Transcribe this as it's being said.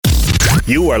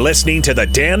You are listening to the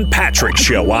Dan Patrick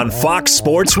Show on Fox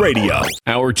Sports Radio.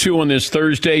 Hour 2 on this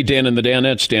Thursday, Dan and the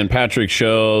Danettes, Dan Patrick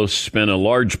Show, spent a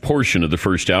large portion of the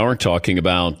first hour talking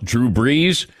about Drew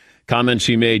Brees, comments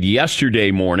he made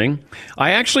yesterday morning.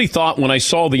 I actually thought when I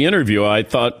saw the interview, I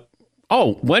thought,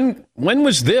 oh, when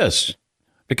was this?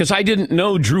 Because I didn't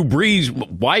know Drew Brees,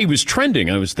 why he was trending.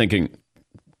 I was thinking,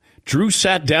 Drew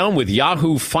sat down with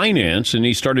Yahoo Finance and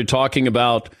he started talking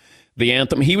about the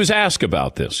anthem. He was asked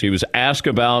about this. He was asked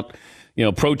about,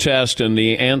 protest and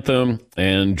the anthem,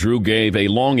 and Drew gave a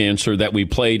long answer that we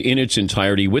played in its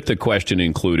entirety with the question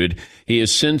included. He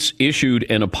has since issued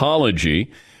an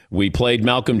apology. We played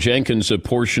Malcolm Jenkins a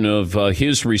portion of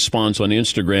his response on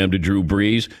Instagram to Drew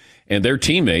Brees and their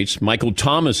teammates. Michael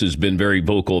Thomas has been very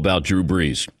vocal about Drew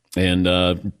Brees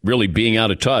and really being out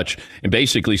of touch and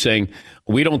basically saying,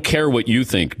 we don't care what you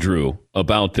think, Drew,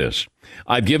 about this.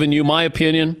 I've given you my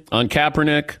opinion on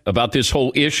Kaepernick, about this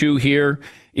whole issue here,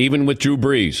 even with Drew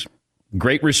Brees.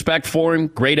 Great respect for him,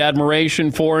 great admiration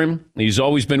for him. He's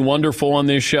always been wonderful on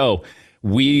this show.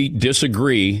 We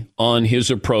disagree on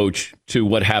his approach to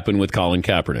what happened with Colin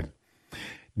Kaepernick.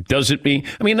 Does it mean,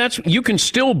 you can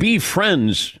still be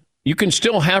friends. You can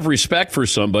still have respect for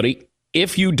somebody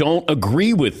if you don't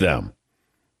agree with them.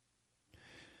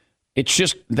 It's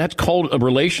just, that's called a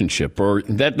relationship, or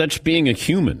that's being a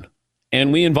human.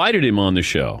 And we invited him on the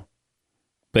show.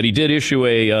 But he did issue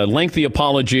a lengthy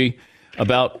apology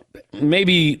about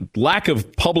maybe lack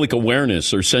of public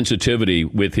awareness or sensitivity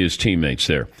with his teammates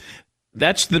there.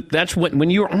 That's when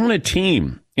you're on a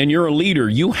team and you're a leader,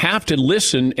 you have to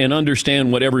listen and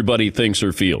understand what everybody thinks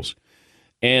or feels.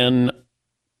 And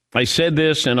I said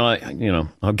this, and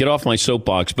I'll get off my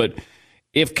soapbox, but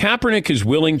if Kaepernick is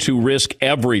willing to risk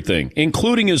everything,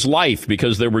 including his life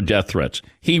because there were death threats,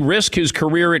 he risked his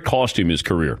career, it cost him his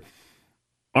career.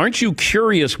 Aren't you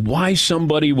curious why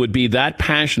somebody would be that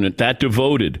passionate, that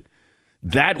devoted,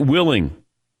 that willing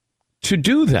to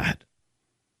do that?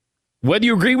 Whether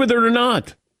you agree with it or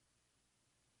not,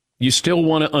 you still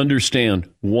want to understand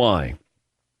why.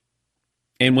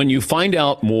 And when you find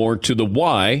out more to the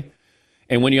why,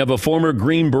 and when you have a former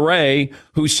Green Beret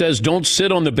who says, don't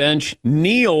sit on the bench,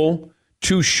 kneel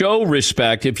to show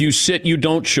respect. If you sit, you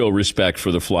don't show respect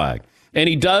for the flag. And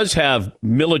he does have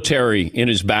military in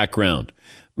his background.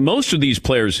 Most of these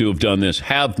players who have done this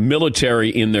have military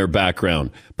in their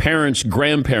background. Parents,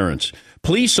 grandparents,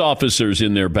 police officers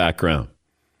in their background.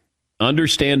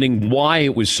 Understanding why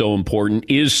it was so important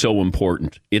is so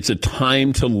important. It's a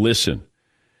time to listen.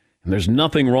 And there's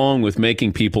nothing wrong with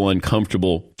making people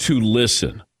uncomfortable to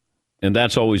listen. And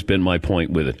that's always been my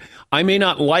point with it. I may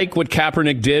not like what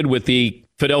Kaepernick did with the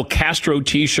Fidel Castro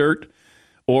T-shirt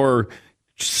or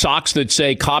socks that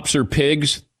say cops are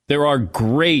pigs. There are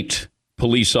great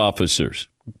police officers,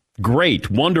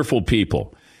 great, wonderful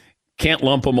people. Can't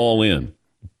lump them all in.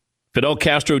 Fidel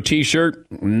Castro T-shirt,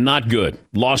 not good.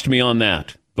 Lost me on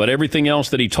that. But everything else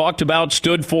that he talked about,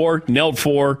 stood for, knelt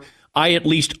for, I at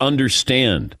least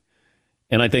understand.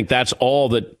 And I think that's all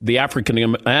that the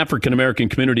African-American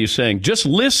community is saying. Just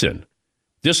listen.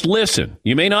 Just listen.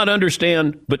 You may not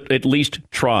understand, but at least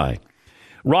try.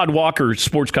 Rod Walker,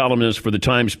 sports columnist for the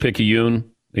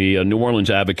Times-Picayune, the New Orleans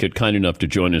Advocate, kind enough to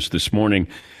join us this morning.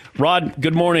 Rod,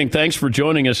 good morning. Thanks for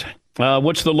joining us.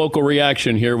 What's the local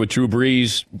reaction here with Drew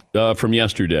Brees from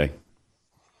yesterday?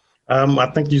 I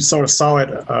think you sort of saw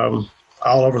it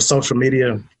all over social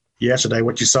media yesterday,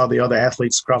 what you saw the other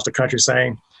athletes across the country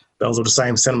saying. Those are the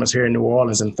same sentiments here in New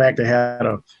Orleans. In fact, they had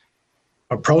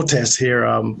a protest here.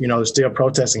 They're still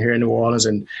protesting here in New Orleans,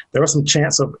 and there was some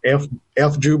chants of F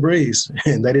Drew Brees,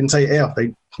 and they didn't say F.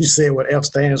 They said what F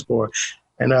stands for.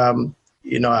 And I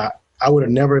would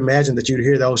have never imagined that you'd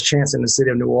hear those chants in the city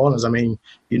of New Orleans. I mean,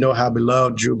 you know how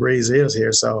beloved Drew Brees is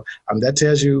here, so that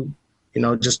tells you,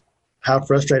 just how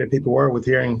frustrated people were with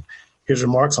hearing his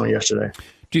remarks on yesterday.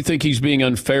 Do you think he's being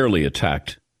unfairly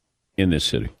attacked in this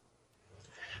city?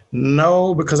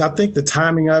 No, because I think the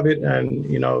timing of it, and,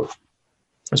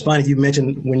 it's funny you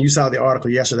mentioned when you saw the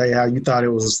article yesterday, how you thought it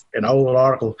was an old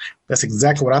article. That's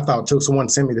exactly what I thought, too. Someone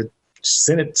sent me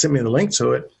the link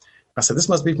to it. I said, this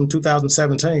must be from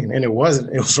 2017. And it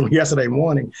wasn't. It was from yesterday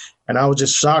morning. And I was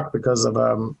just shocked because of,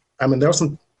 there was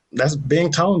that's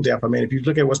being tone deaf. If you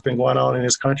look at what's been going on in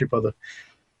this country for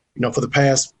the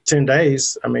past 10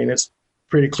 days, it's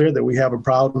pretty clear that we have a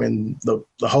problem, and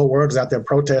the whole world is out there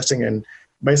protesting and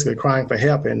basically crying for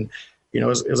help. And,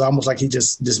 it's almost like he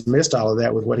just dismissed all of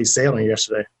that with what he said on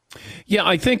yesterday. Yeah,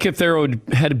 I think if there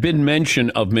had been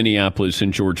mention of Minneapolis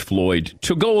and George Floyd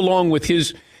to go along with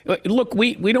his look,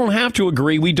 we don't have to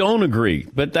agree. We don't agree.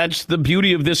 But that's the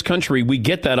beauty of this country. We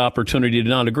get that opportunity to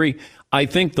not agree. I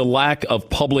think the lack of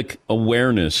public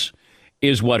awareness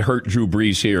is what hurt Drew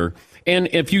Brees here. And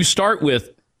if you start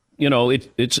with,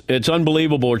 it's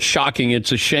unbelievable, it's shocking,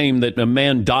 it's a shame that a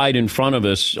man died in front of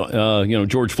us,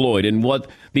 George Floyd, and what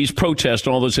these protests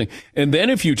and all those things. And then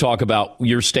if you talk about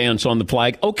your stance on the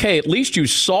flag, okay, at least you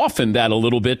softened that a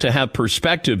little bit to have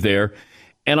perspective there.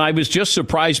 And I was just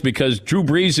surprised because Drew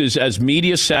Brees is as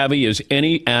media savvy as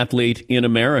any athlete in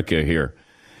America here.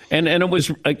 And it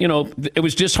was, it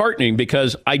was disheartening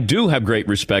because I do have great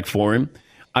respect for him.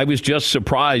 I was just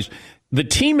surprised. The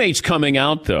teammates coming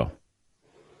out, though,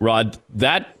 Rod,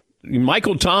 that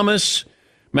Michael Thomas,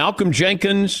 Malcolm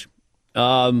Jenkins,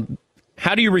 how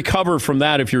do you recover from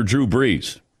that if you're Drew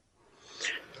Brees?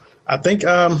 I think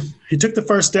he took the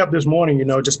first step this morning,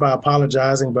 just by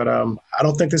apologizing. But I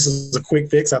don't think this is a quick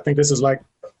fix. I think this is like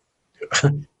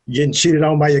getting cheated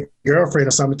on by your girlfriend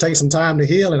or something. It takes some time to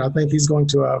heal. And I think he's going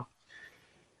to,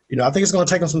 I think it's going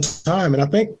to take him some time. And I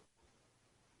think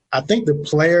the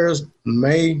players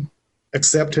may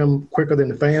accept him quicker than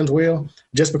the fans will,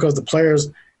 just because the players,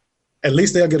 at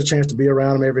least they'll get a chance to be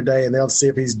around him every day and they'll see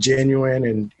if he's genuine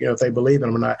and, if they believe in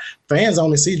him or not. Fans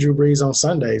only see Drew Brees on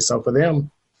Sundays. So for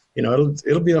them,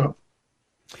 it'll be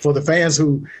for the fans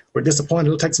who were disappointed,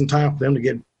 it'll take some time for them to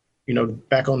get,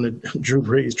 back on the Drew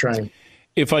Brees train.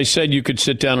 If I said you could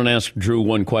sit down and ask Drew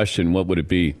one question, what would it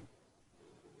be?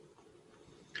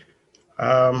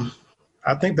 I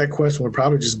think that question would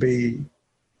probably just be,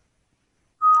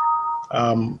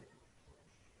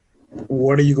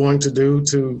 what are you going to do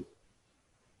to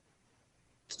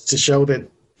show that,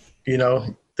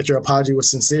 that your apology was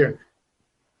sincere?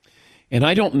 And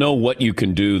I don't know what you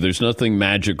can do. There's nothing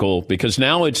magical because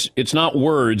now it's not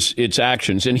words, it's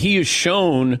actions. And he has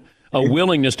shown a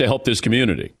willingness to help this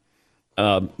community.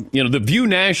 The view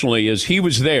nationally is he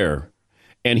was there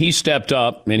and he stepped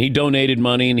up and he donated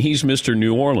money and he's Mr.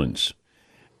 New Orleans.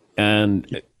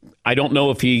 And I don't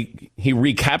know if he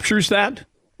recaptures that,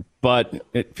 but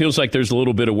it feels like there's a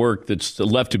little bit of work that's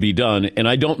left to be done. And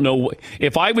I don't know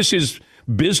if I was his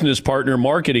business partner,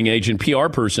 marketing agent, PR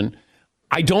person,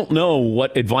 I don't know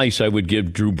what advice I would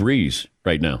give Drew Brees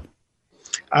right now.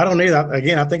 I don't either.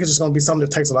 Again, I think it's just going to be something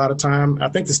that takes a lot of time. I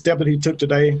think the step that he took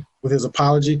today with his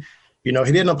apology, he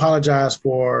didn't apologize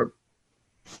for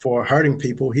hurting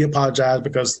people. He apologized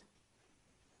because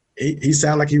he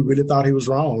sounded like he really thought he was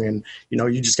wrong. And,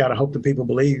 you just got to hope that people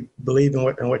believe in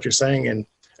what you're saying. And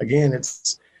again,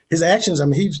 it's his actions.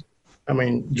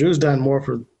 Drew's done more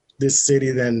for this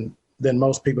city than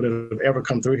most people that have ever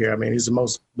come through here. He's the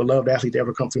most beloved athlete to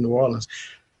ever come through New Orleans.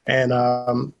 And,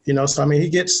 he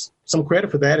gets some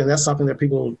credit for that. And that's something that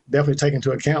people definitely take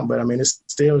into account. But it's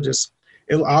still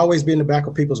it'll always be in the back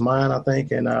of people's mind, I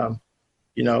think. And,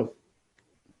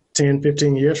 10,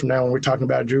 15 years from now, when we're talking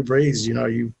about Drew Brees,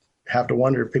 you have to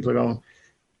wonder if people are going to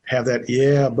have that.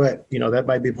 Yeah, but, that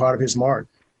might be part of his mark.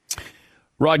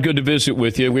 Rod, good to visit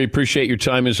with you. We appreciate your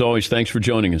time as always. Thanks for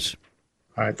joining us.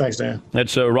 All right. Thanks, Dan.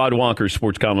 That's Rod Walker,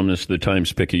 sports columnist of the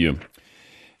Times-Picayune.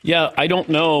 Yeah, I don't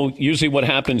know. Usually what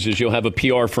happens is you'll have a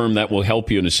PR firm that will help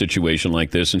you in a situation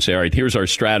like this and say, all right, here's our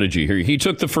strategy here. He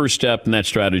took the first step in that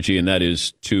strategy, and that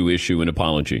is to issue an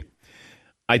apology.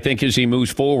 I think as he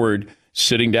moves forward,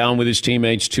 sitting down with his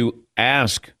teammates to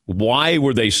ask, why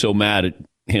were they so mad at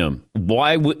him?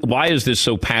 Why is this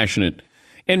so passionate?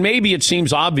 And maybe it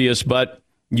seems obvious, but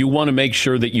you want to make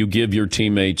sure that you give your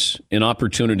teammates an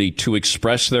opportunity to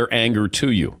express their anger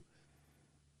to you.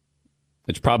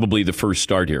 It's probably the first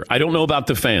start here. I don't know about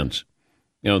the fans.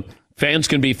 Fans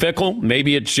can be fickle.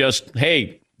 Maybe it's just,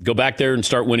 hey, go back there and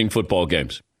start winning football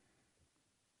games.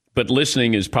 But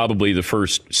listening is probably the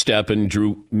first step, and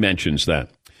Drew mentions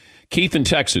that. Keith in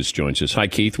Texas joins us. Hi,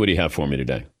 Keith. What do you have for me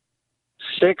today?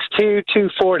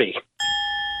 62240.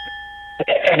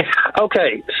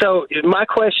 Okay, so my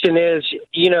question is,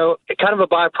 kind of a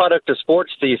byproduct of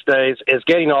sports these days is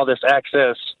getting all this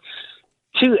access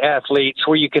to athletes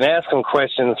where you can ask them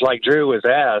questions like Drew was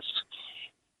asked.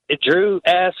 Drew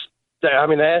asked, they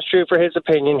asked Drew for his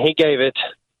opinion. He gave it.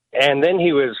 And then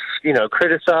he was,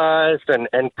 criticized and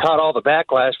caught all the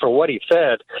backlash for what he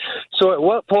said. So at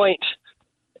what point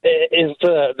is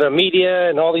the media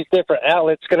and all these different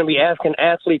outlets going to be asking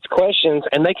athletes questions,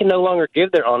 and they can no longer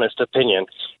give their honest opinion,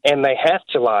 and they have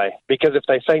to lie, because if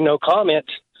they say no comment,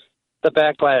 the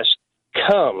backlash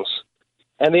comes.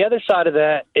 And the other side of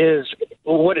that is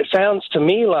what it sounds to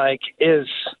me like is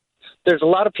there's a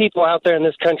lot of people out there in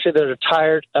this country that are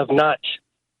tired of not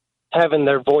having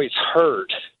their voice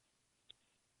heard.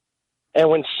 And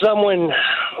when someone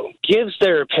gives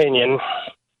their opinion,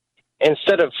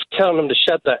 instead of telling them to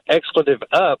shut the expletive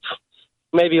up,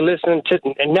 maybe listening to,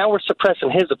 and now we're suppressing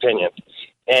his opinion.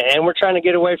 and we're trying to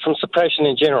get away from suppression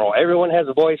in general. Everyone has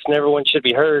a voice, and everyone should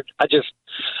be heard. I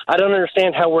don't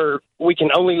understand how we can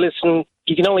only listen.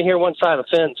 You can only hear one side of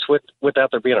the fence without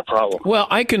there being a problem. Well,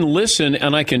 I can listen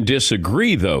and I can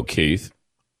disagree, though, Keith.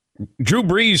 Drew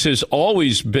Brees has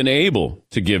always been able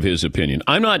to give his opinion.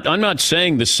 I'm not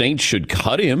saying the Saints should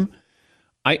cut him.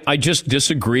 I just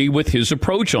disagree with his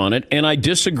approach on it, and I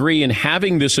disagree in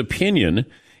having this opinion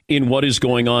in what is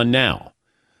going on now.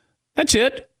 That's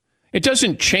it. It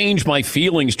doesn't change my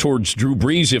feelings towards Drew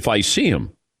Brees if I see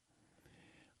him.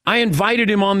 I invited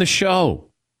him on the show.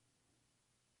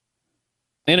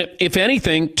 And if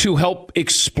anything, to help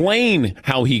explain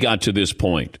how he got to this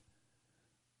point.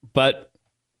 But,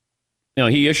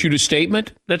 he issued a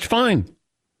statement. That's fine.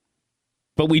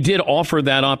 But we did offer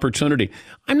that opportunity.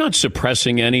 I'm not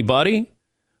suppressing anybody.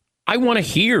 I want to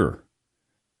hear.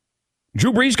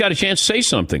 Drew Brees got a chance to say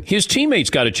something. His teammates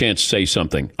got a chance to say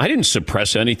something. I didn't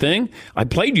suppress anything. I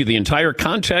played you the entire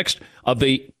context of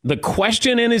the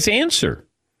question and his answer.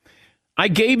 I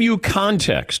gave you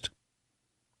context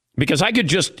because I could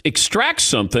just extract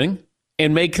something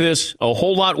and make this a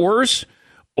whole lot worse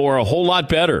or a whole lot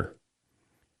better.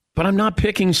 But I'm not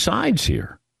picking sides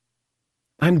here.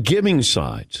 I'm giving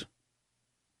sides.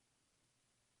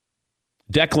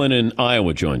 Declan in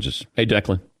Iowa joins us. Hey,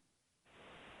 Declan.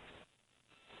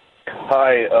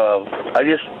 Hi. I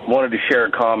just wanted to share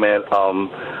a comment.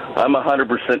 I'm a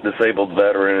 100% disabled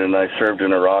veteran, and I served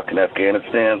in Iraq and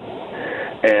Afghanistan.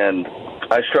 And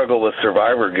I struggle with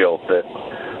survivor guilt that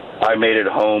I made it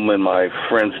home and my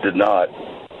friends did not.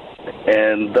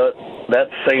 And that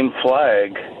same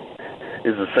flag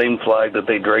is the same flag that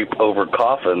they drape over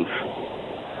coffins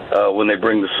when they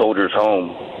bring the soldiers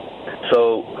home.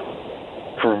 So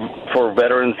for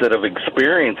veterans that have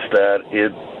experienced that,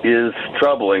 it is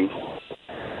troubling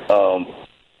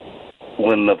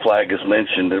when the flag is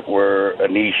mentioned where a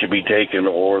knee should be taken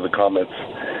or the comments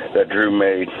that Drew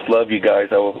made. Love you guys.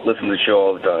 I will listen to the show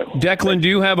all the time. Declan, do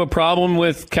you have a problem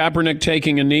with Kaepernick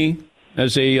taking a knee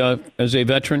as a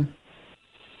veteran?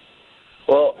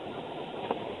 Well,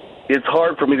 it's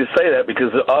hard for me to say that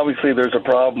because obviously there's a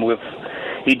problem with.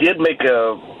 He did make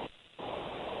I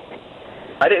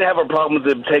didn't have a problem with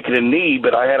him taking a knee,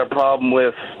 but I had a problem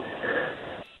with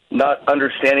not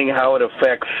understanding how it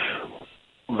affects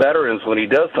veterans when he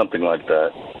does something like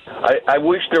that. I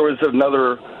wish there was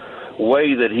another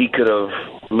way that he could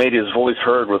have made his voice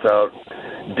heard without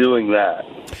doing that.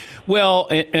 Well,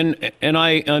 and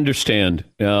I understand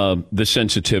the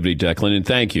sensitivity, Declan, and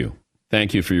thank you.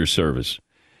 Thank you for your service.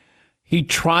 He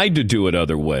tried to do it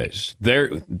other ways.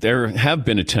 There have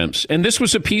been attempts, and this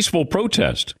was a peaceful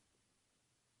protest.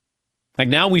 Like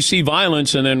now we see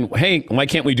violence, and then, hey, why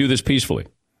can't we do this peacefully?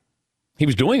 He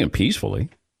was doing it peacefully.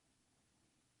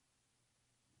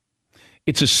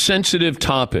 It's a sensitive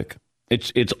topic.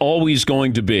 It's always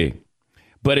going to be.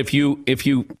 But if you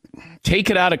take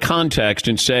it out of context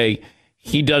and say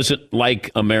he doesn't like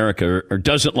America or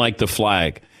doesn't like the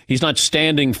flag, he's not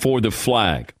standing for the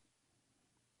flag.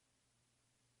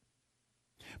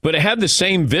 But have the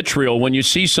same vitriol when you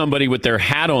see somebody with their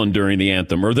hat on during the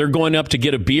anthem or they're going up to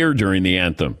get a beer during the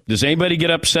anthem. Does anybody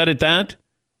get upset at that?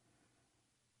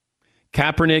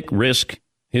 Kaepernick risked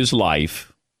his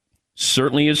life,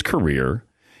 certainly his career,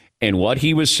 and what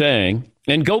he was saying.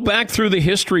 And go back through the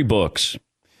history books.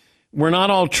 We're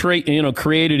not all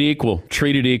created equal,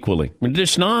 treated equally. We're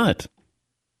just not.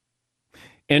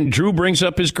 And Drew brings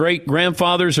up his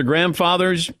great-grandfathers or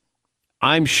grandfathers.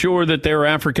 I'm sure that there are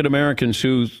African Americans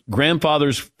whose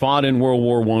grandfathers fought in World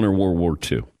War I or World War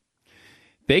II.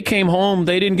 They came home,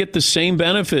 they didn't get the same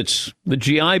benefits, the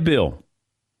GI Bill.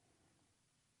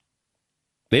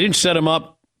 They didn't set them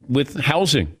up with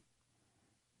housing,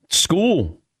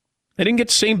 school. They didn't get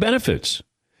the same benefits.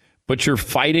 But you're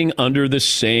fighting under the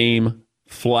same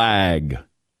flag.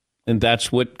 And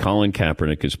that's what Colin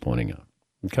Kaepernick is pointing out.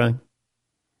 Okay?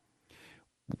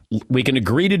 We can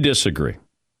agree to disagree.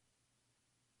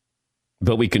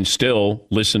 But we can still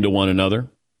listen to one another.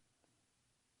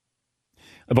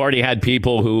 I've already had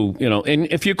people who, and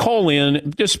if you call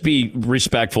in, just be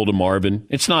respectful to Marvin.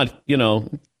 It's not,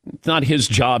 it's not his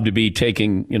job to be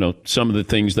taking, some of the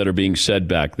things that are being said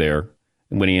back there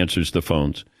when he answers the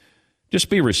phones. Just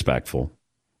be respectful.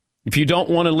 If you don't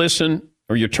want to listen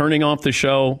or you're turning off the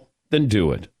show, then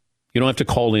do it. You don't have to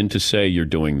call in to say you're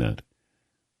doing that.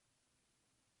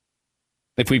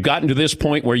 If we've gotten to this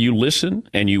point where you listen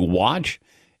and you watch,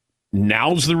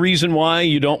 now's the reason why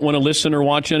you don't want to listen or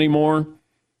watch anymore,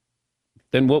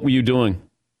 then what were you doing?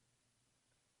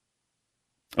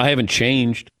 I haven't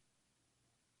changed.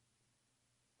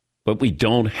 But we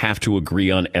don't have to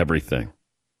agree on everything.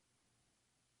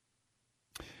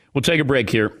 We'll take a break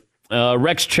here.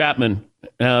 Rex Chapman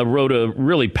wrote a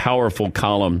really powerful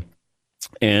column,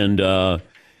 and I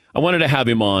wanted to have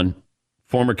him on.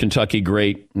 Former Kentucky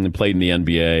great, and played in the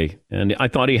NBA. And I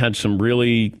thought he had some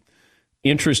really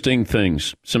interesting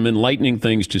things, some enlightening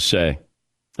things to say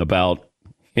about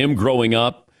him growing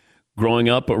up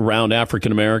around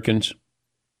African Americans,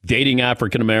 dating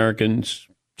African Americans,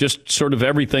 just sort of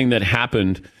everything that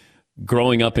happened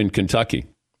growing up in Kentucky.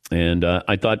 And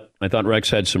I thought Rex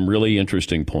had some really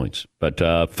interesting points. But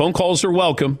phone calls are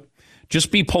welcome. Just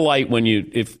be polite when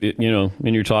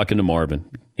you're talking to Marvin.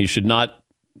 This should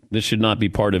not be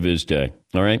part of his day.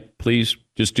 All right? Please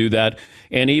just do that.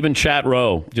 And even chat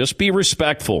row, just be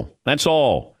respectful. That's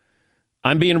all.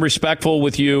 I'm being respectful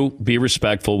with you. Be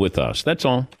respectful with us. That's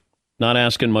all. Not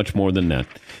asking much more than that.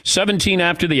 17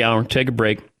 after the hour. Take a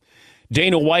break.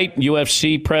 Dana White,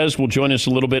 UFC Prez, will join us a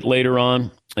little bit later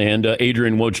on. And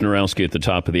Adrian Wojnarowski at the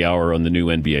top of the hour on the new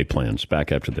NBA plans.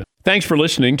 Back after this. Thanks for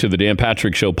listening to the Dan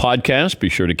Patrick Show podcast. Be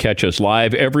sure to catch us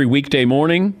live every weekday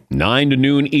morning, 9 to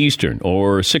noon Eastern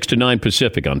or 6 to 9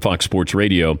 Pacific on Fox Sports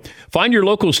Radio. Find your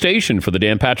local station for the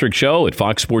Dan Patrick Show at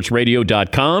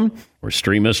foxsportsradio.com or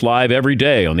stream us live every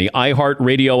day on the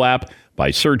iHeartRadio app by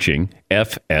searching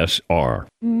FSR.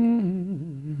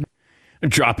 I'm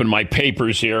dropping my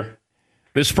papers here.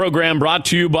 This program brought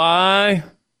to you by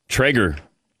Traeger.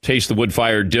 Taste the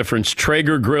wood-fired difference.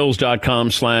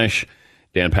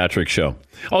 TraegerGrills.com/Dan Patrick Show.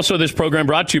 Also, this program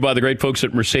brought to you by the great folks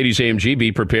at Mercedes-AMG.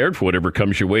 Be prepared for whatever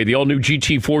comes your way. The all-new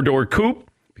GT 4-door coupe,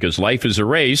 because life is a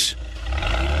race.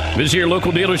 Visit your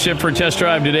local dealership for a test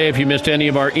drive today. If you missed any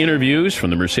of our interviews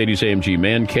from the Mercedes-AMG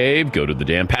Man Cave, go to the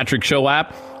Dan Patrick Show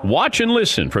app. Watch and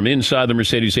listen from inside the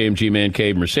Mercedes-AMG Man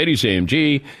Cave.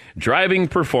 Mercedes-AMG, driving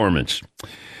performance.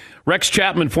 Rex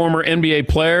Chapman, former NBA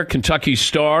player, Kentucky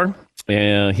star.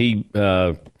 He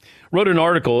wrote an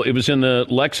article. It was in the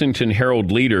Lexington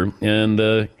Herald Leader, and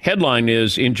the headline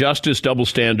is Injustice, Double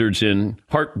Standards, and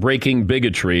Heartbreaking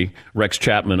Bigotry, Rex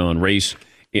Chapman on Race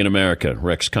in America.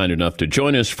 Rex, kind enough to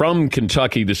join us from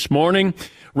Kentucky this morning.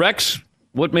 Rex,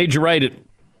 what made you write it?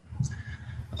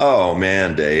 Oh,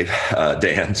 man, Dave.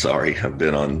 Dan, sorry. I've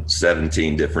been on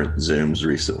 17 different Zooms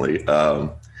recently. I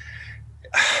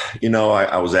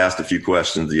was asked a few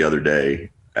questions the other day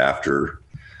after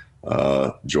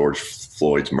George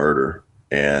Floyd's murder,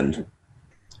 and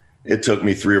it took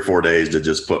me 3 or 4 days to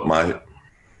just put my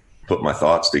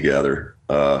thoughts together.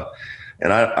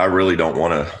 And I really don't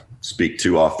want to speak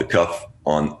too off the cuff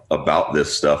about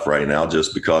this stuff right now,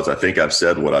 just because I think I've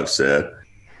said what I've said,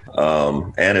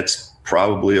 and it's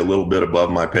probably a little bit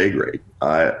above my pay grade.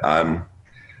 I'm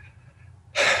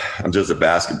just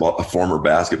a former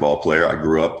basketball player. I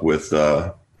grew up with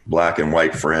black and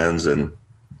white friends, and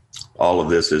all of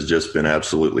this has just been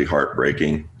absolutely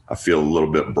heartbreaking. I feel a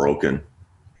little bit broken.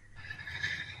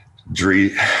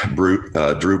 Drew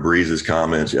Brees'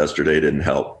 comments yesterday didn't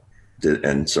help,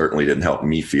 and certainly didn't help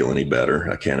me feel any better.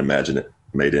 I can't imagine it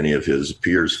made any of his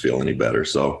peers feel any better.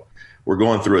 So we're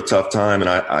going through a tough time, and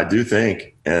I do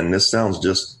think, and this sounds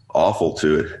just awful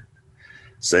to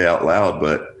say out loud,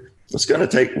 but it's going to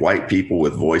take white people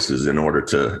with voices in order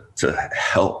to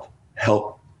help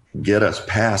get us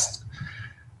past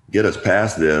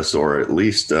this, or at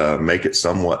least make it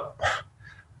somewhat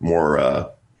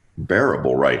more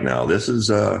bearable right now. This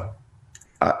is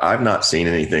I've not seen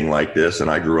anything like this,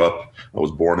 and I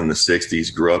was born in the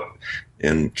 60s, grew up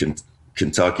in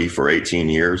Kentucky for 18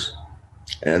 years,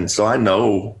 and so I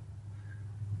know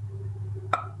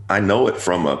it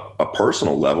from a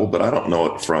personal level, but I don't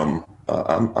know it from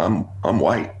I'm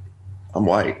white. I'm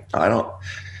white.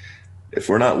 If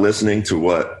we're not listening to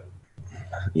what,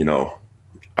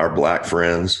 our black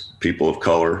friends, people of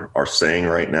color are saying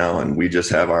right now, and we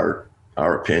just have our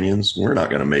opinions, we're not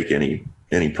going to make any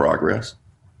progress.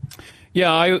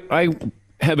 Yeah, I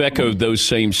have echoed those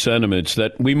same sentiments,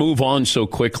 that we move on so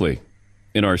quickly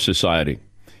in our society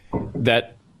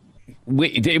that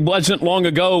it wasn't long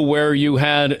ago where you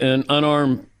had an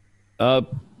unarmed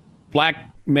black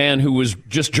man who was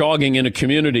just jogging in a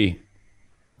community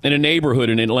in a neighborhood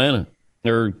in Atlanta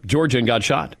or Georgia and got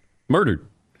shot, murdered.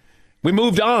 We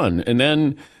moved on. And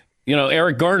then,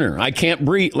 Eric Garner, I can't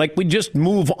breathe. Like, we just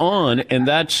move on. And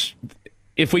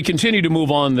if we continue to move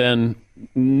on, then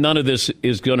none of this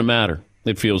is going to matter,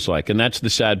 it feels like. And that's the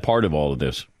sad part of all of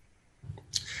this.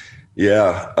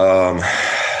 Yeah.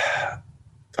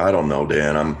 I don't know,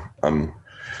 Dan. I'm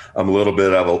a little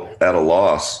bit at a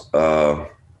loss. I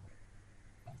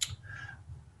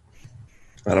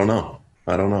don't know.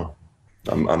 I'm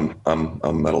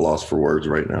at a loss for words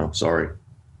right now. Sorry.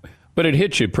 But it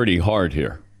hit you pretty hard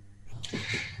here.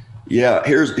 Yeah,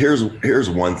 here's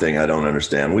one thing I don't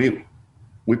understand. We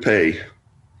pay,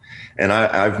 and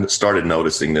I've started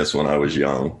noticing this when I was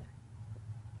young.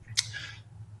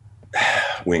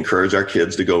 We encourage our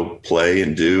kids to go play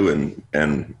and do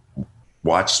and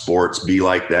watch sports, be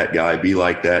like that guy,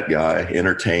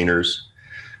 entertainers.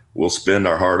 We'll spend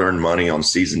our hard-earned money on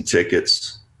season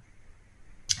tickets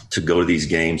to go to these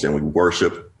games, and we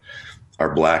worship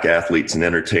our black athletes and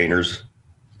entertainers,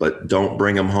 but don't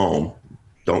bring them home.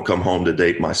 Don't come home to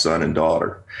date my son and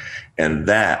daughter. And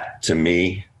that to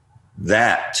me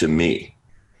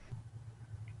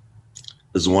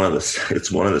is one of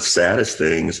the saddest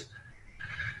things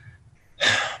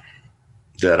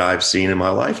that I've seen in my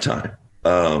lifetime.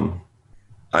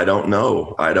 I don't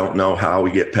know how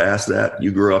we get past that. You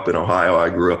grew up in Ohio.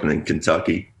 I grew up in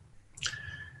Kentucky.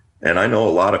 And I know a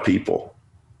lot of people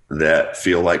that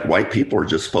feel like white people are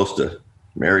just supposed to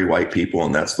marry white people,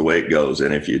 and that's the way it goes.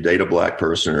 And if you date a black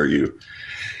person or you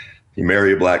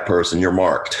marry a black person, you're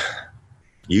marked.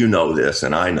 You know this,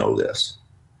 and I know this.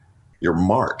 You're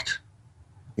marked.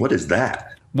 What is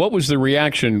that? What was the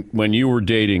reaction when you were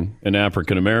dating an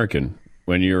African American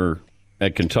when you're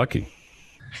at Kentucky?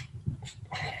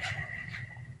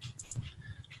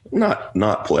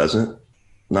 Not pleasant.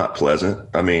 Not pleasant.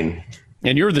 I mean,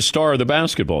 and you're the star of the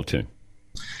basketball team.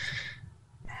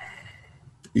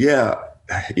 Yeah.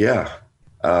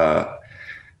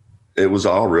 It was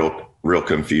all real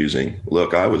confusing.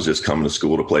 Look, I was just coming to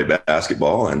school to play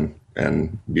basketball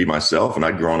and be myself. And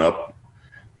I grew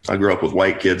up with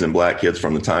white kids and black kids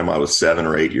from the time I was 7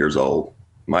 or 8 years old.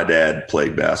 My dad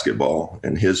played basketball,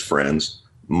 and his friends,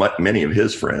 many of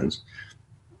his friends,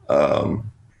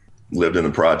 lived in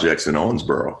the projects in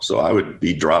Owensboro. So I would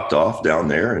be dropped off down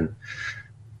there and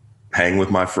hang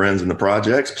with my friends in the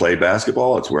projects, play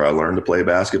basketball. It's where I learned to play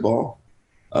basketball.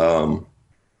 I've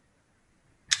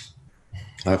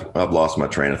lost my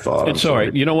train of thought. It's all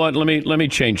right. You know what? Let me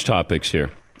change topics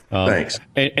here. Thanks.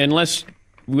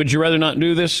 Would you rather not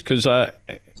do this? Because I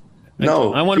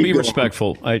want to be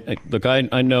respectful.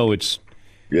 I know it's.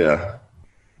 Yeah.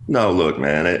 No, look,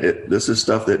 man. This is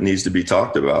stuff that needs to be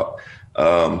talked about.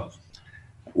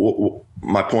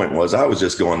 My point was, I was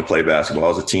just going to play basketball. I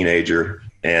was a teenager,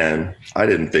 and I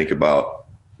didn't think about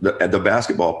the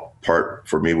basketball part.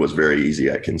 For me, was very easy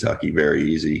at Kentucky. Very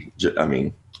easy. I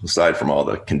mean, aside from all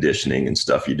the conditioning and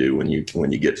stuff you do when you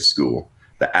get to school,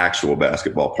 the actual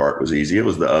basketball part was easy. It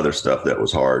was the other stuff that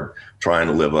was hard, trying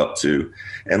to live up to.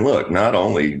 And look, not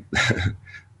only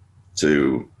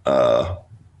to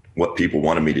what people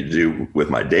wanted me to do with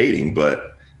my dating,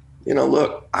 but,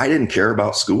 look, I didn't care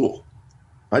about school.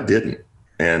 I didn't.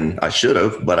 And I should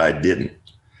have, but I didn't.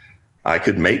 I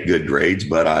could make good grades,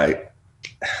 but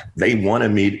they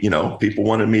wanted me, people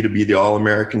wanted me to be the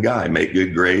all-American guy, make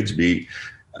good grades, be,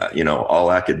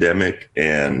 all academic,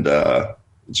 and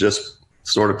just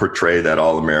sort of portray that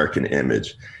all-American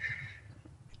image.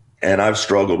 And I've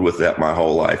struggled with that my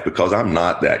whole life because I'm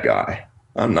not that guy.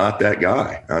 I'm not that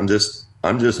guy. I'm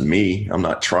just me. I'm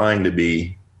not trying to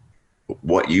be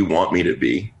what you want me to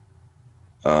be.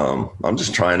 I'm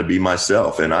just trying to be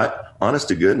myself. And honest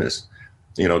to goodness,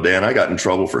 Dan, I got in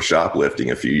trouble for shoplifting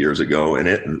a few years ago. And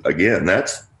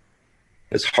it's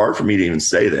hard for me to even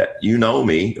say that. You know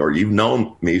me, or you've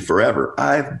known me forever.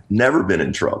 I've never been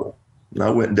in trouble. And I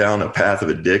went down a path of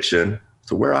addiction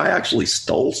to where I actually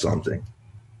stole something.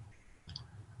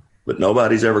 But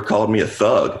nobody's ever called me a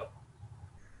thug.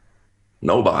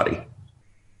 Nobody.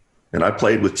 And I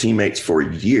played with teammates for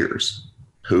years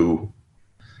who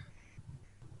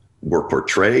were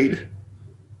portrayed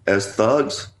as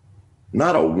thugs.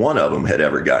 Not a one of them had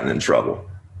ever gotten in trouble.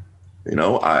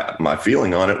 My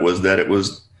feeling on it was that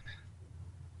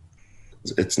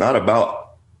it's not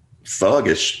about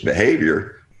thuggish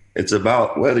behavior. It's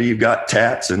about whether you've got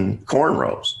tats and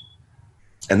cornrows.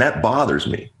 And that bothers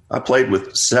me. I played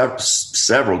with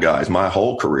several guys my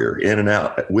whole career, in and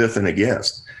out, with and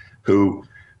against, who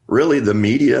really the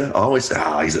media always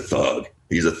say, he's a thug.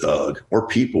 He's a thug. Or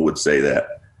people would say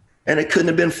that. And it couldn't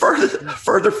have been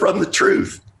further from the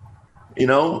truth.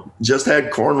 Just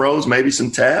had cornrows, maybe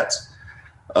some tats,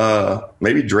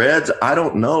 maybe dreads. I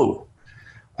don't know.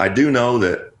 I do know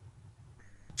that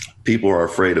people are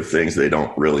afraid of things they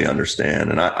don't really understand.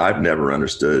 And I've never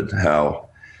understood how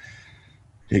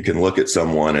you can look at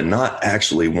someone and not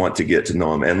actually want to get to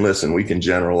know them. And listen, we can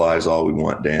generalize all we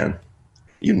want, Dan.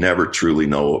 You never truly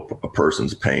know a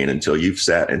person's pain until you've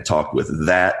sat and talked with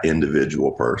that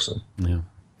individual person. Yeah.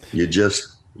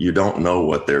 You don't know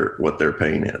what their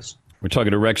pain is. We're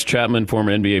talking to Rex Chapman,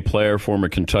 former NBA player, former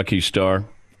Kentucky star.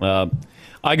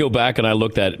 I go back and I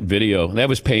looked at video. That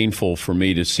was painful for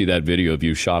me to see that video of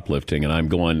you shoplifting. And I'm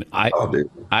going, I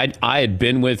had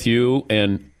been with you,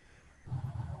 and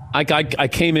I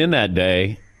came in that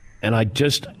day, and I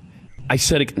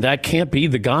said, that can't be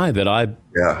the guy that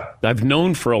I've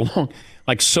known for a long,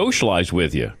 like, socialized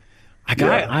with you. And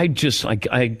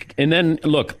then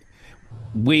look,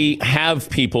 we have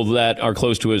people that are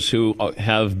close to us who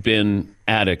have been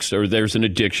addicts, or there's an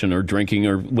addiction, or drinking,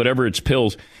 or whatever, it's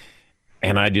pills.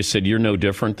 And I just said, you're no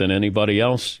different than anybody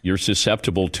else. You're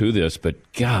susceptible to this. But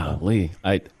golly,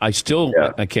 I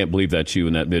can't believe that's you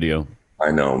in that video. I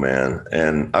know, man.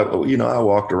 And I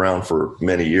walked around for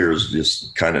many years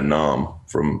just kind of numb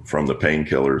from the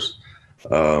painkillers.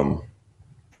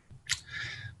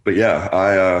 But yeah,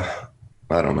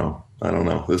 I don't know.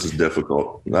 This is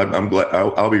difficult. I'm glad.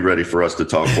 I'll be ready for us to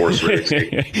talk horse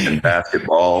racing and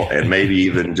basketball, and maybe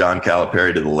even John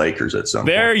Calipari to the Lakers at some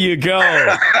point. There you go.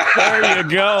 There you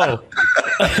go.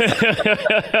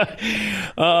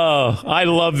 Oh, I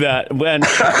love that. When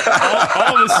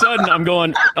all of a sudden I'm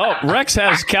going, oh, Rex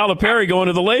has Calipari going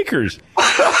to the Lakers.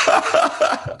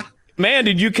 Man,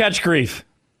 did you catch grief?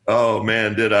 Oh,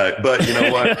 man, did I? But you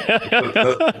know what?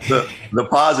 the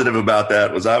positive about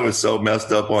that was I was so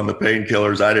messed up on the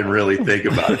painkillers, I didn't really think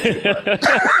about it.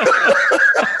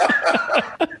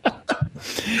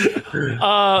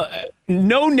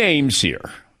 No names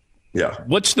here. Yeah.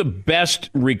 What's the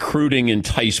best recruiting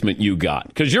enticement you got?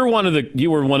 Because you were one of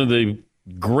the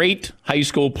great high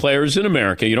school players in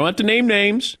America. You don't have to name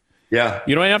names. Yeah.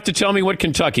 You don't have to tell me what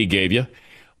Kentucky gave you.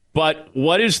 But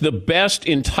what is the best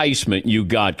enticement you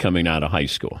got coming out of high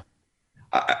school?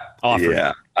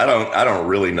 Yeah, I don't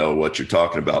really know what you're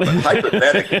talking about, but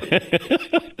hypothetically,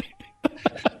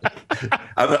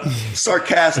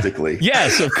 sarcastically.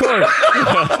 Yes, of course.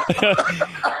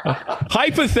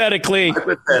 Hypothetically,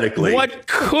 what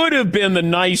could have been the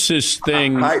nicest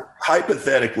thing?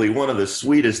 Hypothetically, one of the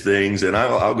sweetest things, and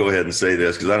I'll go ahead and say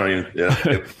this because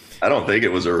I don't think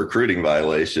it was a recruiting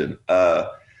violation.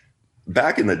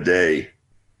 Back in the day,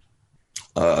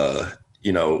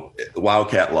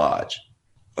 Wildcat Lodge,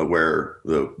 where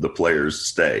the players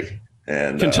stay,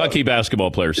 and Kentucky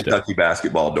basketball players stay. Kentucky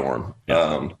basketball dorm.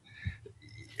 Yeah.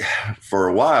 For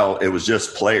a while, it was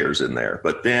just players in there,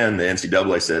 but then the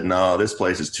NCAA said, "No, this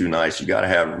place is too nice. You got to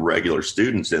have regular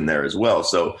students in there as well."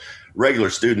 So regular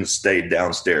students stayed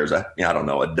downstairs. I don't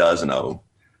know, a dozen of them.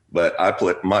 But I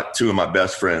put two of my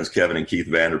best friends, Kevin and Keith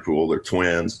Vanderpool, they're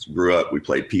twins, grew up. We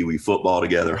played peewee football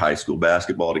together, high school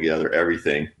basketball together,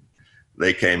 everything.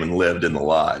 They came and lived in the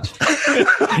lodge.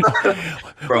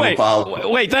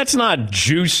 Wait, that's not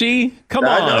juicy. Come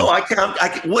on. I know.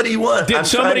 What do you want? Did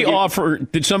somebody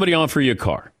offer you a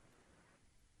car?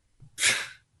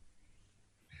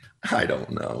 I don't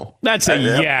know. That's a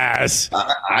yes.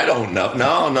 I don't know.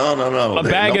 No. A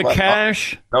bag of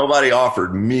cash? Nobody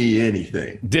offered me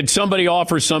anything. Did somebody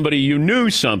offer somebody you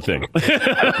knew something?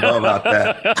 I don't know about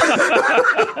that.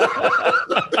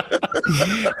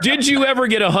 Did you ever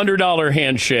get a $100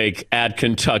 handshake at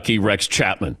Kentucky, Rex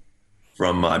Chapman?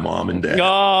 From my mom and dad.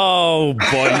 Oh,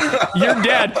 boy.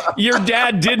 Your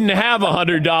dad didn't have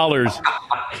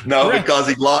 $100. No, because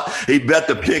he bet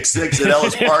the pick six at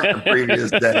Ellis Park the previous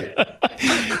day.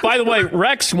 By the way,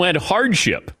 Rex went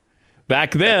hardship.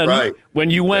 Back then, right.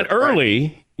 When you went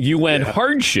early, you went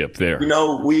hardship there.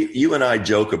 You and I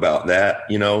joke about that,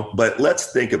 but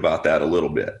let's think about that a little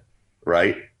bit,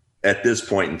 right? At this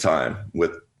point in time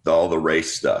with all the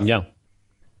race stuff. Yeah.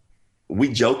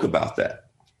 We joke about that.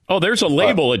 Oh, there's a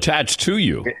label attached to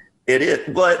you. It is,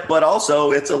 but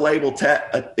also it's a label.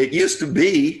 It used to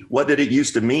be. What did it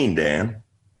used to mean, Dan?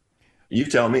 You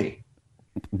tell me.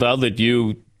 Well, that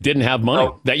you didn't have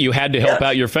money, that you had to help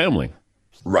out your family.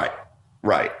 Right.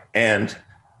 And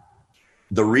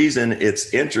the reason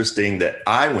it's interesting that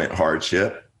I went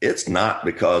hardship, it's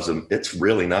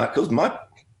really not because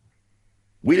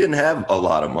we didn't have a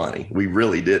lot of money. We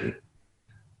really didn't.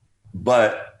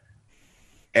 But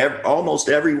almost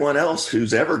everyone else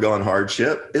who's ever gone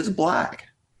hardship is black.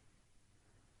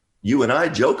 You and I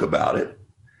joke about it,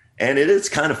 and it is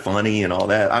kind of funny and all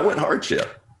that. I went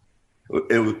hardship.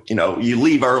 You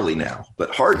leave early now,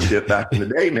 but hardship back in the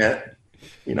day meant,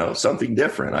 something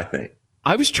different, I think.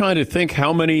 I was trying to think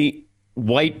how many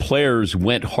white players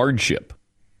went hardship.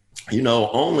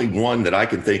 Only one that I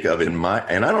can think of and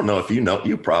I don't know if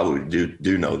you probably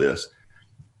do know this.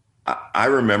 I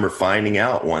remember finding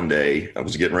out one day I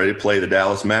was getting ready to play the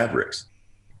Dallas Mavericks.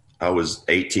 I was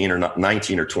 18 or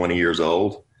 19 or 20 years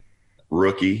old,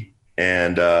 rookie.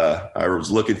 And I was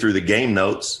looking through the game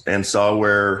notes and saw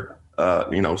where,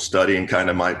 studying kind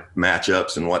of my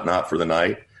matchups and whatnot for the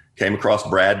night, came across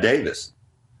Brad Davis.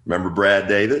 Remember Brad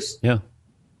Davis? Yeah.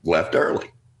 Left early.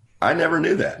 I never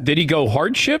knew that. Did he go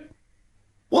hardship?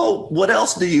 Well, what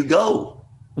else do you go?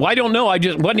 Well, I don't know.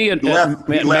 Wasn't he at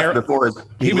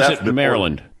he was at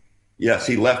Maryland. Yes,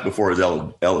 he left before his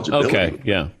eligibility. Okay,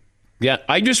 yeah. Yeah,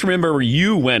 I just remember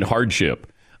you went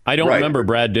hardship. I don't remember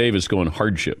Brad Davis going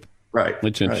hardship. Right.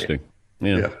 That's interesting.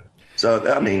 Right. Yeah.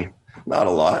 So, I mean, not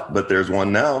a lot, but there's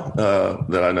one now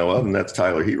that I know of, and that's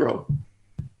Tyler Hero.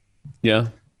 Yeah.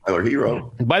 Tyler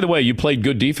Hero. By the way, you played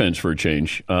good defense for a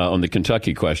change on the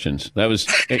Kentucky questions.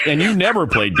 And you never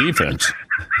played defense.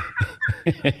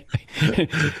 Yeah,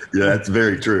 that's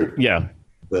very true. Yeah.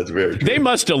 That's very true. They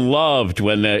must have loved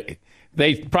when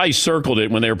they probably circled it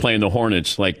when they were playing the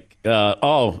Hornets. Like,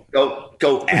 go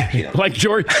at him. Like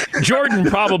Jordan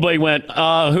probably went,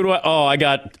 who do I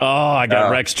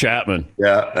got Rex Chapman.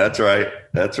 Yeah, that's right.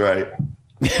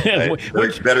 Hey,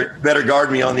 better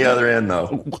guard me on the other end, though.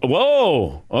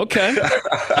 Whoa. Okay.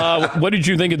 What did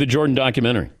you think of the Jordan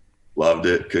documentary? Loved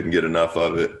it. Couldn't get enough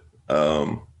of it.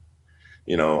 I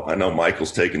know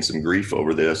Michael's taking some grief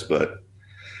over this, but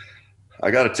I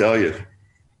got to tell you,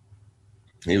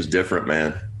 he was different,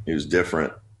 man. He was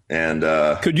different. And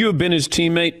could you have been his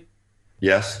teammate?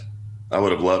 Yes, I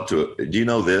would have loved to. Do you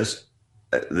know this?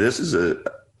 This is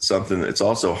something that's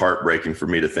also heartbreaking for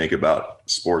me to think about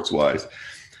sports-wise.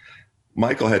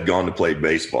 Michael had gone to play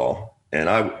baseball, and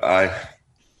I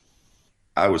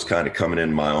was kind of coming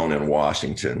in my own in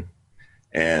Washington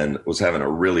and was having a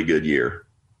really good year.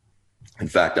 In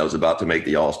fact, I was about to make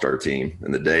the All-Star team,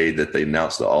 and the day that they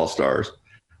announced the All-Stars,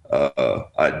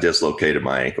 I dislocated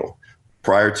my ankle.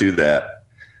 Prior to that,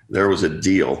 there was a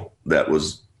deal that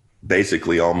was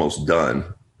basically almost done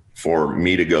for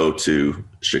me to go to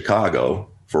Chicago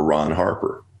for Ron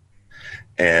Harper.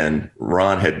 And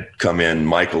Ron had come in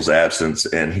Michael's absence,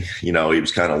 and he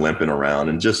was kind of limping around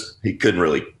and he couldn't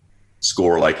really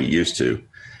score like he used to.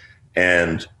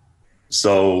 And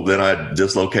so then I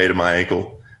dislocated my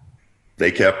ankle.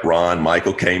 They kept Ron.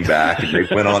 Michael came back, and they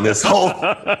went on this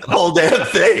whole damn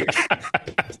thing.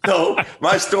 So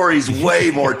my story's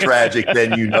way more tragic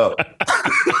than you know.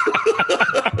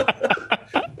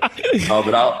 Oh,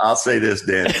 but I'll say this,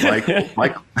 Dan.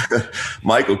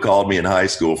 Michael called me in high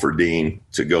school for Dean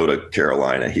to go to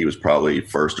Carolina. He was probably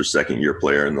first or second year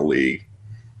player in the league,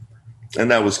 and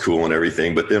that was cool and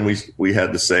everything. But then we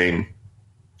had the same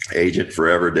agent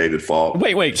forever, David Falk.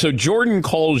 Wait. So Jordan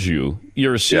calls you.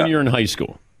 You're a senior in high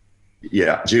school.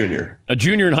 Yeah, junior. A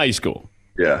junior in high school.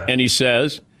 Yeah. And he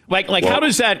says, how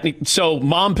does that? So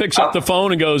mom picks up the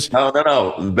phone and goes, No.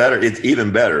 Better. It's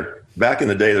even better. Back in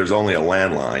the day, there's only a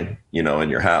landline, in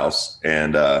your house.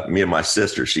 And me and my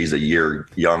sister, she's a year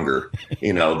younger.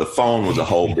 The phone was a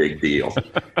whole big deal.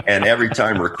 And every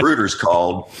time recruiters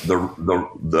called,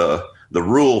 the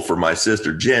rule for my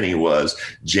sister Jenny was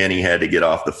Jenny had to get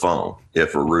off the phone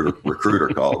if a recruiter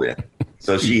called in.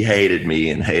 So she hated me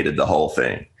and hated the whole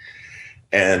thing.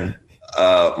 And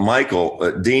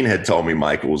Dean had told me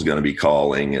Michael was going to be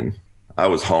calling, and I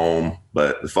was home,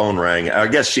 but the phone rang. I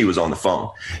guess she was on the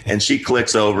phone, and she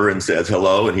clicks over and says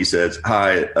hello, and he says,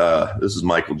 "Hi, this is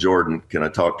Michael Jordan. Can I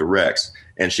talk to Rex?"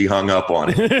 And she hung up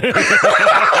on him.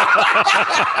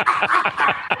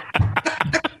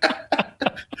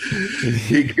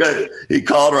 He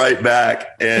called right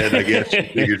back, and I guess she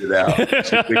figured it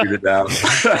out.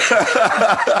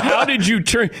 How did you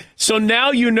turn? So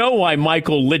now you know why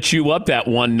Michael lit you up that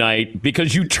one night,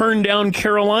 because you turned down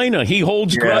Carolina. He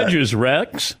holds grudges,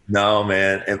 Rex. No,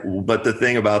 man. But the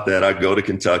thing about that, I go to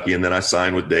Kentucky, and then I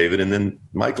signed with David, and then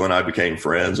Michael and I became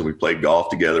friends, and we played golf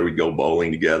together. We'd go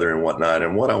bowling together and whatnot.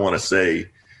 And what I want to say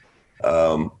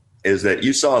is that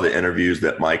you saw the interviews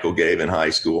that Michael gave in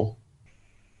high school,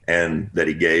 and that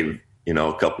he gave,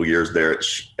 a couple years there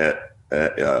at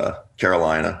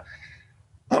Carolina.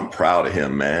 I'm proud of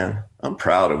him, man. I'm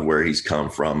proud of where he's come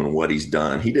from and what he's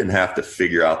done. He didn't have to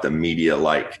figure out the media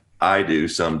like I do,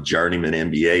 some journeyman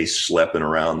NBA schlepping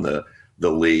around the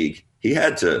league. He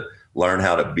had to learn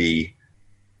how to be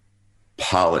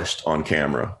polished on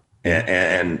camera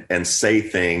and say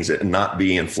things and not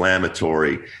be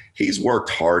inflammatory. He's worked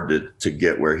hard to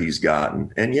get where he's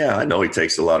gotten. And yeah, I know he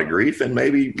takes a lot of grief, and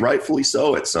maybe rightfully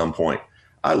so at some point.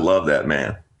 I love that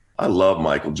man. I love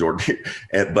Michael Jordan.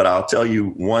 But I'll tell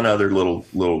you one other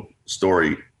little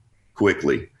story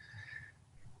quickly.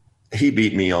 He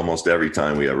beat me almost every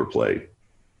time we ever played.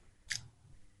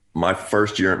 My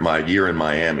year in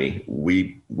Miami,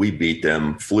 we beat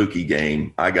them, fluky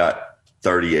game. I got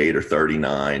 38 or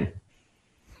 39.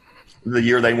 The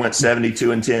year they went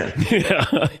 72-10.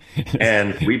 Yeah.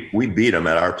 And we beat them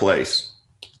at our place.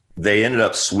 they ended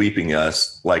up sweeping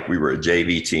us like we were a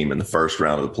JV team in the first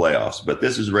round of the playoffs. But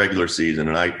this is regular season,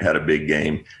 and I had a big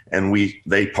game, and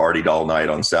they partied all night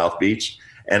on South Beach.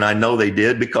 And I know they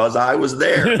did because I was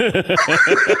there.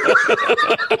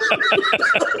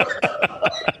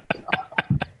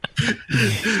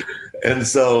 And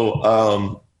so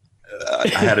I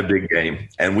had a big game,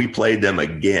 and we played them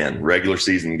again, regular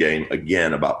season game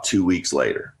again, about 2 weeks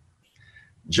later.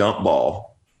 Jump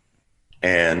ball.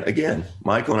 And again,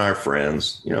 Michael and I are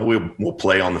friends. You know, we'll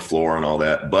play on the floor and all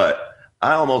that, but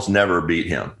I almost never beat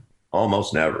him.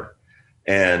 Almost never.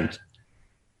 And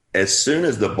as soon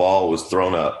as the ball was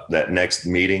thrown up that next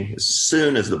meeting, as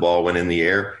soon as the ball went in the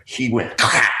air, he went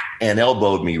and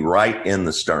elbowed me right in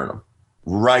the sternum.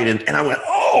 Right in, and I went,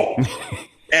 oh,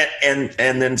 and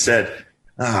then said,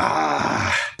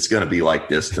 it's going to be like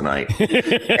this tonight.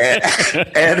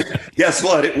 and guess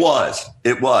what? It was.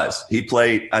 He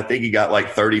played, I think he got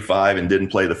like 35 and didn't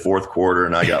play the fourth quarter,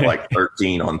 and I got like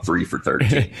 13 on 3 for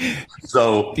 13.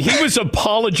 So he was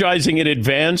apologizing in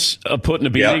advance of putting a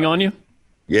beating on you?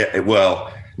 Yeah,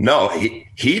 well, no,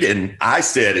 he didn't. I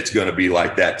said it's going to be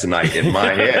like that tonight in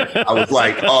my head. I was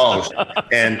like, oh,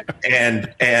 and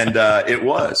it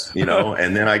was, you know.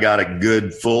 And then I got a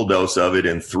good full dose of it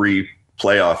in 3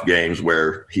 playoff games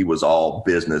where he was all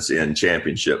business in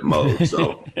championship mode.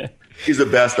 So he's the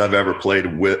best I've ever played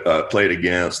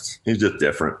against. He's just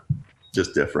different.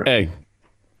 Hey,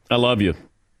 I love you.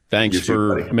 Thanks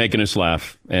for making us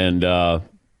laugh, and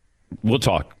we'll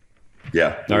talk.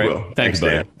 Yeah, all right. Will. Thanks,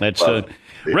 buddy. Dan. That's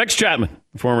Rex Chapman,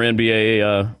 former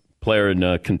NBA player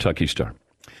and Kentucky Star.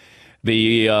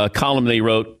 The column they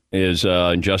wrote is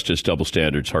Injustice, Double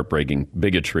Standards, Heartbreaking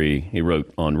Bigotry. He wrote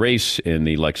on race in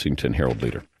the Lexington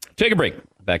Herald-Leader. Take a break.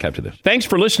 Back after this. Thanks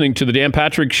for listening to the Dan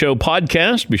Patrick Show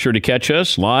podcast. Be sure to catch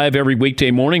us live every weekday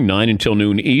morning, 9 until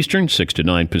noon Eastern, 6 to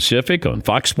 9 Pacific on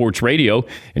Fox Sports Radio.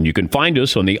 And you can find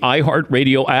us on the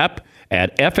iHeartRadio app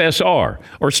at FSR,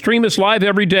 or stream us live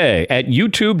every day at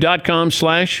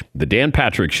youtube.com/The Dan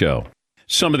Patrick Show.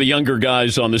 Some of the younger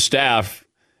guys on the staff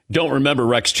don't remember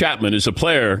Rex Chapman as a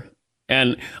player.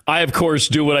 And I, of course,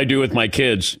 do what I do with my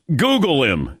kids. Google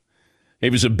him. He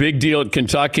was a big deal at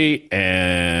Kentucky,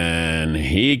 and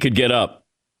he could get up.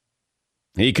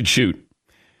 He could shoot.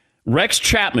 Rex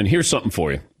Chapman, here's something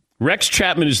for you. Rex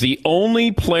Chapman is the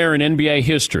only player in NBA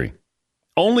history,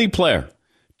 only player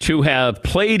to have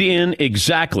played in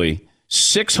exactly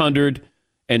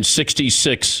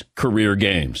 666 career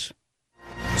games.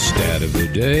 Stat of the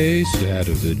day, stat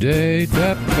of the day,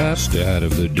 tap, tap, stat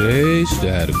of the day,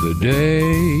 stat of the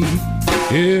day.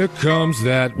 Here comes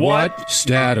that what?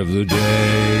 Stat of the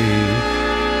day.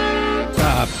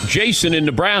 Jason in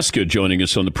Nebraska joining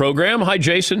us on the program. Hi,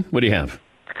 Jason. What do you have?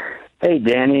 Hey,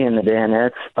 Danny and the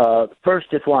Danettes.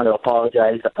 First, just wanted to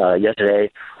apologize.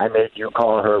 Yesterday, I made you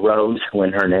call her Rose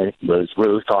when her name was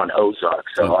Ruth on Ozark.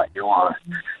 So I do want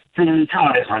to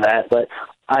apologize for that. But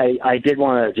I did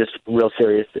want to just real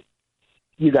serious.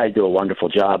 You guys do a wonderful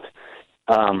job.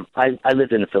 I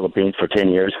lived in the Philippines for 10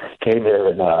 years. Came here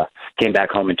and came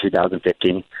back home in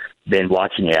 2015. Been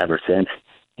watching you ever since.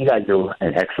 You guys do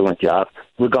an excellent job.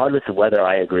 Regardless of whether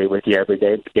I agree with you every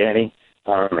day, Danny,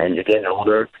 and you're getting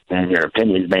older and your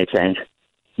opinions may change,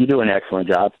 you do an excellent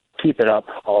job. Keep it up,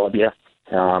 all of you.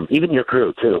 Even your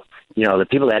crew, too. You know, the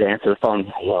people that answer the phone,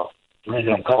 well, the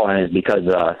reason I'm calling is because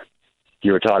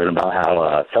you were talking about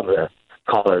how some of the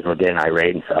callers were getting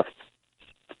irate and stuff.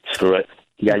 Screw it.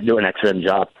 You guys do an excellent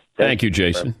job. Thank you,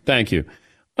 Jason. Thank you.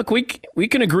 Look, we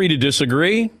can agree to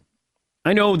disagree.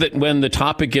 I know that when the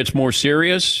topic gets more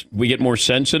serious, we get more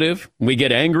sensitive, we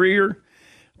get angrier.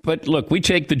 But look, we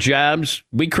take the jabs,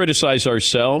 we criticize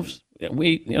ourselves.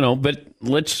 But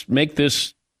let's make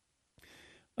this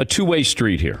a two-way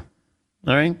street here.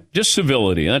 All right? Just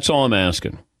civility. That's all I'm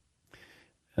asking.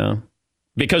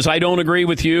 Because I don't agree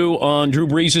with you on Drew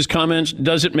Brees' comments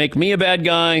doesn't make me a bad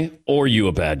guy or you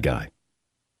a bad guy.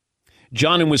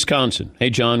 John in Wisconsin. Hey,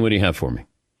 John, what do you have for me?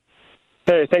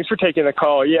 Hey, thanks for taking the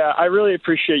call. Yeah, I really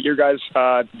appreciate your guys'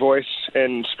 voice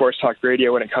in sports talk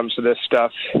radio when it comes to this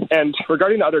stuff. And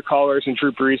regarding the other callers and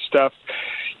Drew Brees stuff,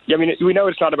 I mean, we know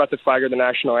it's not about the flag or the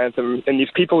national anthem. And these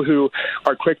people who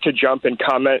are quick to jump and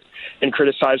comment and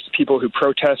criticize the people who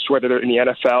protest, whether they're in the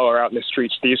NFL or out in the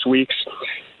streets these weeks,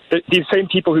 these same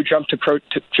people who jump to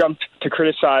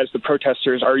criticize the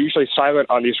protesters are usually silent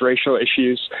on these racial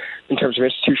issues in terms of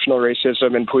institutional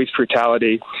racism and police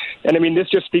brutality. And I mean, this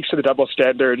just speaks to the double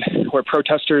standard where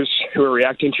protesters who are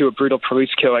reacting to a brutal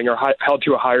police killing are held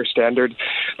to a higher standard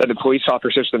than the police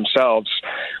officers themselves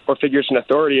or figures in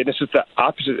authority. And this is the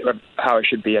opposite of how it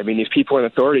should be. I mean, these people in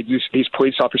authority, these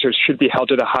police officers should be held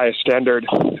to the highest standard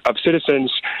of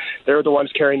citizens. They're the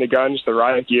ones carrying the guns, the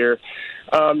riot gear.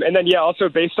 And then, also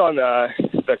based on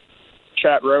the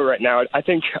chat row right now, I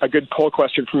think a good poll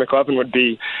question for McLovin would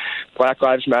be Black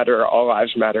Lives Matter or All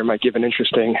Lives Matter. Might give an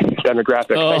interesting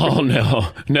demographic. Oh,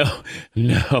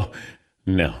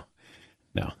 no.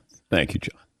 Thank you,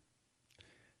 John.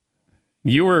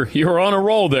 You were on a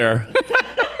roll there.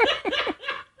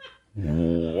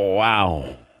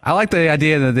 Wow. I like the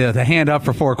idea of the hand up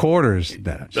for 4 quarters.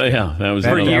 That was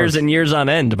for years and years on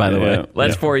end, by the way.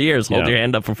 Last 4 years, hold your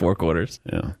hand up for 4 quarters.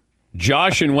 Yeah.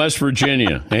 Josh in West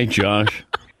Virginia. Hey, Josh.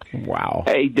 Wow.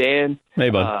 Hey, Dan. Hey,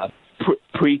 bud.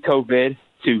 Pre-COVID,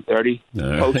 230.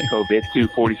 Right. Post-COVID,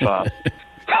 245.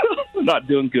 Not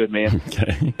doing good, man.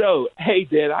 Okay. So, hey,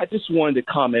 Dan, I just wanted to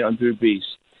comment on Drew Brees.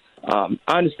 I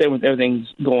understand with everything's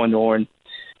going on,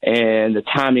 and the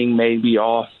timing may be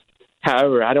off.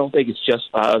 However, I don't think it's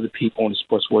just by other people in the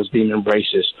sports world being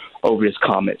racist over his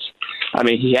comments. I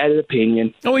mean, he had an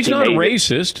opinion. No, he's not a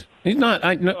racist. He's not.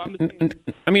 I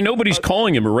mean, nobody's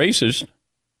calling him a racist.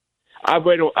 I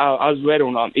was read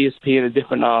on ESPN and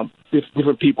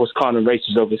different people was calling him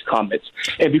racist over his comments.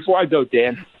 And before I go,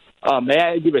 Dan, may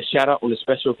I give a shout out on a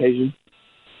special occasion?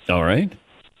 All right.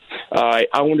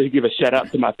 I wanted to give a shout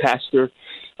out to my pastor,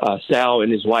 Sal,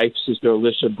 and his wife, Sister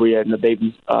Alicia, Bria, and the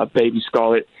baby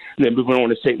Scarlett. And they're moving on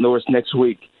to St. Louis next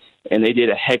week. And they did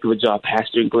a heck of a job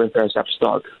pastoring Glen Ferris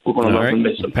Apostolic. We're going to love and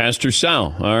miss them. Pastor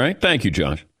Sal. All right. Thank you,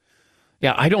 Josh.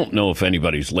 Yeah, I don't know if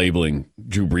anybody's labeling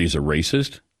Drew Brees a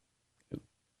racist.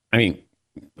 I mean,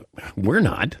 we're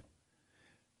not.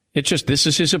 It's just this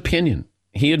is his opinion.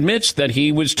 He admits that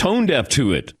he was tone deaf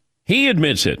to it. He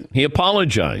admits it. He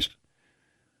apologized.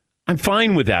 I'm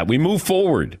fine with that. We move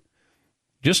forward.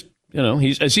 Just,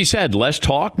 he's, as he said, less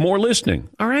talk, more listening.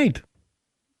 All right.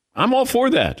 I'm all for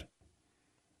that.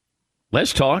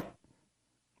 Less talk,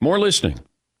 more listening.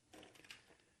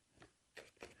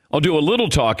 I'll do a little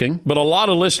talking, but a lot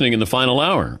of listening in the final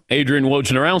hour. Adrian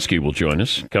Wojnarowski will join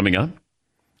us coming up.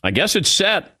 I guess it's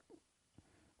set.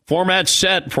 Format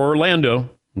set for Orlando,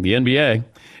 the NBA.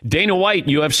 Dana White,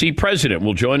 UFC president,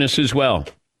 will join us as well.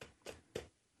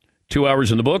 2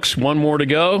 hours in the books, one more to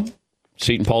go.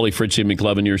 Seton Pauly, Fritzy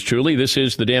McLovin, yours truly. This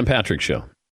is the Dan Patrick Show.